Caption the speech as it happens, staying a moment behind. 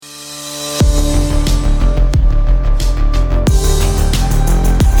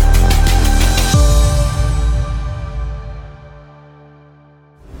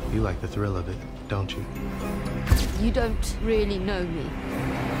appreciate you. You don't really know me.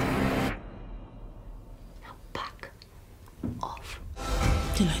 Now back off.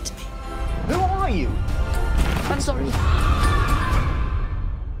 You lied to me. Who are you? I'm sorry.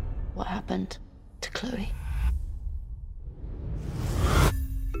 What happened to Chloe?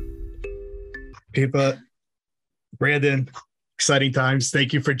 Pippa, Brandon, exciting times.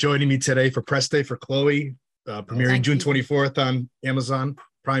 Thank you for joining me today for Press Day for Chloe, premiering June 24th on Amazon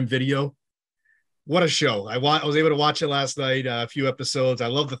Prime Video. What a show. I was able to watch it last night, a few episodes. I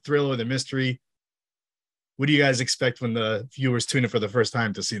love the thriller, the mystery. What do you guys expect when the viewers tune in for the first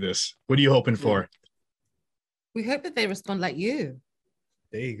time to see this? What are you hoping for? We hope that they respond like you.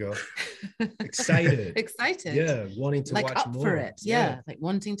 There you go. Excited. Excited. Yeah, wanting to like watch up more. for it. Yeah. Like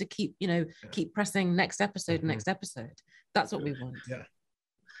wanting to keep pressing next episode, next episode. That's what we want. Yeah.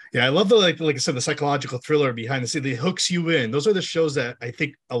 Yeah, I love the like I said, the psychological thriller behind the scene. It hooks you in. Those are the shows that I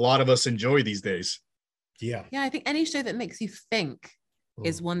think a lot of us enjoy these days. Yeah. Yeah, I think any show that makes you think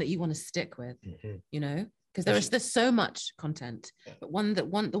is one that you want to stick with, you know, because there's so much content, but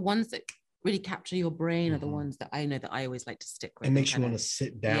the ones that really capture your brain are the ones that I know that I always like to stick with. It makes you want to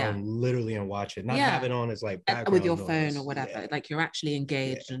sit down literally and watch it, not have it on as like background with your noise. phone or whatever. Like you're actually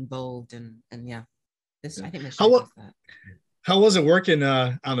engaged and involved and yeah. I think this show does that. How was it working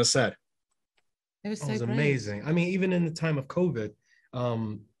on the set? It was great. Amazing. I mean, even in the time of COVID,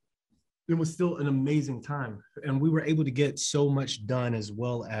 it was still an amazing time. And we were able to get so much done, as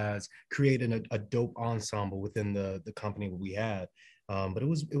well as creating a dope ensemble within the company we had. But it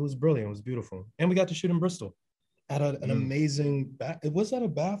was brilliant. It was beautiful. And we got to shoot in Bristol at an amazing was that a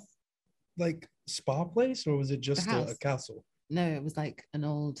bath like spa place, or was it just a castle? No, it was like an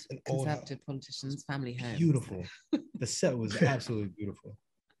old conservative politician's family home. Beautiful. The set was absolutely beautiful.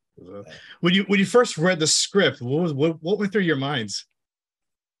 When you first read the script, what went through your minds?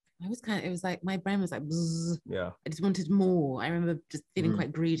 It was like my brain was like, bzz. Yeah. I just wanted more. I remember just feeling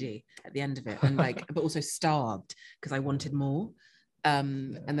quite greedy at the end of it, and like, but also starved because I wanted more.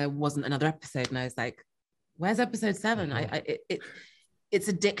 And there wasn't another episode, and I was like, "Where's episode 7?" It's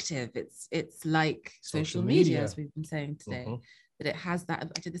addictive. It's like social media, as we've been saying today. That it has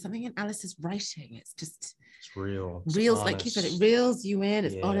that. There's something in Alice's writing. It's real. Reels, like you said, it reels you in.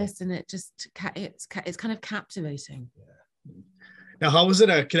 It's honest, and it just it's kind of captivating. Yeah. Now, how was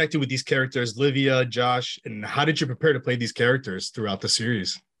it connected with these characters, Livia, Josh, and how did you prepare to play these characters throughout the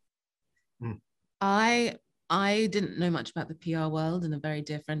series? I didn't know much about the PR world, and a very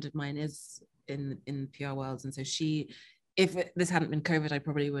dear friend of mine is in PR worlds, and so if this hadn't been COVID, I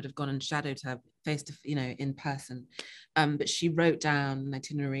probably would have gone and shadowed her in person. But she wrote down an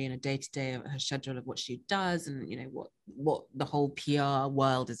itinerary and a day-to-day of her schedule of what she does, and what the whole PR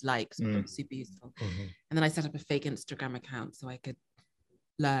world is like. So it was super useful. And then I set up a fake Instagram account so I could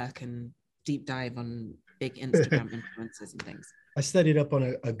lurk and deep dive on big Instagram influencers and things. I studied up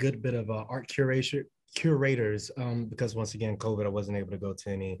on a good bit of art curators because once again, COVID, I wasn't able to go to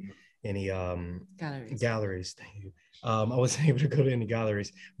any galleries. Thank you. I wasn't able to go to any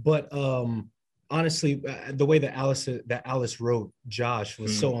galleries, but honestly, the way that Alice wrote Josh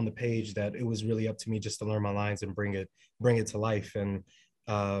was so on the page that it was really up to me just to learn my lines and bring it to life. And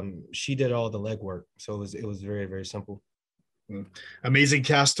she did all the legwork, so it was very, very simple. Amazing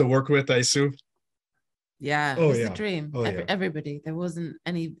cast to work with, I assume. Yeah, it was a dream. Everybody. There wasn't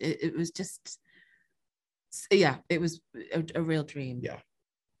any. It was just. Yeah, it was a real dream. Yeah.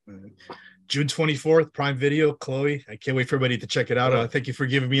 June 24th, Prime Video, Chloe. I can't wait for everybody to check it out. Thank you for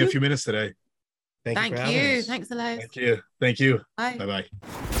giving me a few minutes today. Thank you. Thanks a lot. Thank you. Bye.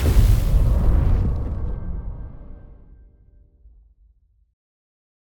 Bye-bye.